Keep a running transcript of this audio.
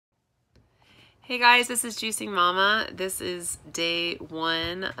Hey guys, this is Juicing Mama. This is day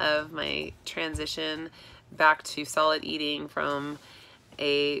one of my transition back to solid eating from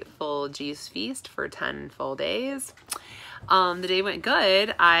a full juice feast for 10 full days. The day went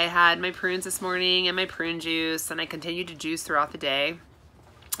good. I had my prunes this morning and my prune juice, and I continued to juice throughout the day.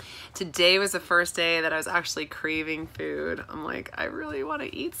 Today was the first day that I was actually craving food. I'm like, I really want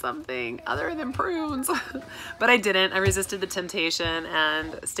to eat something other than prunes. But I didn't. I resisted the temptation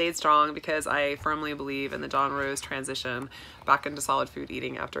and stayed strong because I firmly believe in the Dawn Rose transition back into solid food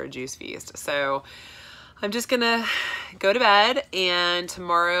eating after a juice feast. So I'm just gonna go to bed, and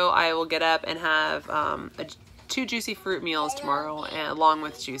tomorrow I will get up and have two juicy fruit meals tomorrow, along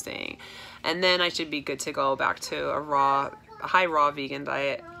with juicing. And then I should be good to go back to a high raw vegan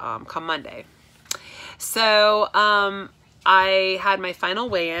diet come Monday. So I had my final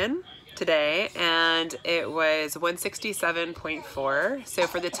weigh-in today, and it was 167.4. So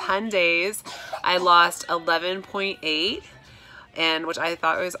for the 10 days, I lost 11.8, and which I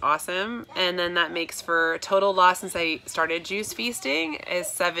thought was awesome. And then that makes for total loss since I started juice feasting is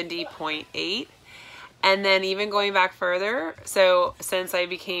 70.8. And then even going back further, so since I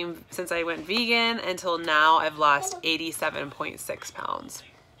went vegan until now, I've lost 87.6 pounds.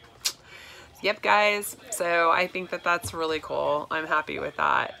 Yep, guys. So I think that that's really cool. I'm happy with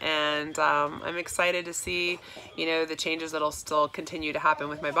that. And I'm excited to see, the changes that'll still continue to happen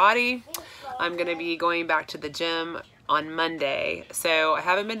with my body. I'm going to be going back to the gym on Monday. So I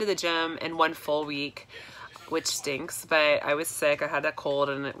haven't been to the gym in one full week, which stinks, but I was sick. I had a cold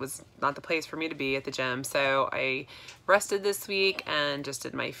and it was not the place for me to be at the gym. So I rested this week and just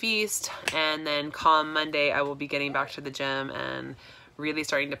did my feast. And then come Monday, I will be getting back to the gym and really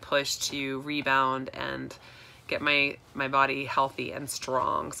starting to push to rebound and get my body healthy and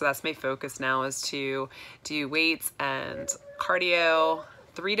strong. So that's my focus now, is to do weights and cardio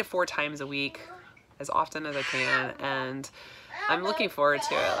 3 to 4 times a week, as often as I can. And I'm looking forward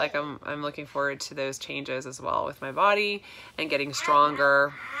to it. Like I'm looking forward to those changes as well with my body and getting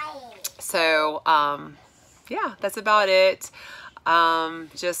stronger. So yeah, that's about it.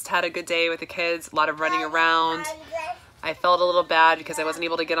 Just had a good day with the kids, a lot of running around. I felt a little bad because I wasn't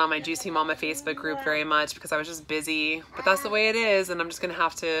able to get on my Juicing Mama Facebook group very much because I was just busy, but that's the way it is. And I'm just going to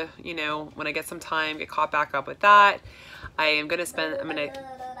have to, when I get some time, get caught back up with that.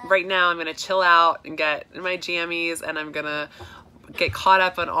 Right now I'm going to chill out and get in my jammies, and I'm going to get caught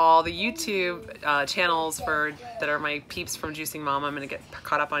up on all the YouTube channels that are my peeps from Juicing Mama. I'm going to get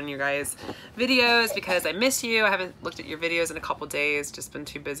caught up on your guys' videos because I miss you. I haven't looked at your videos in a couple days, just been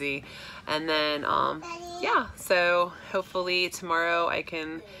too busy. And then, yeah, so hopefully tomorrow I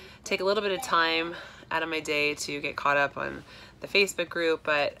can take a little bit of time out of my day to get caught up on the Facebook group,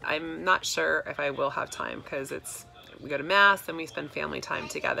 but I'm not sure if I will have time because we go to Mass and we spend family time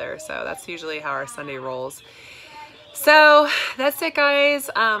together. So that's usually how our Sunday rolls. So that's it, guys.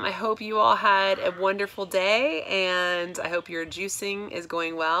 I hope you all had a wonderful day, and I hope your juicing is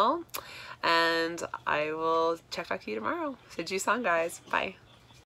going well. And I will check back to you tomorrow. So juice on, guys. Bye.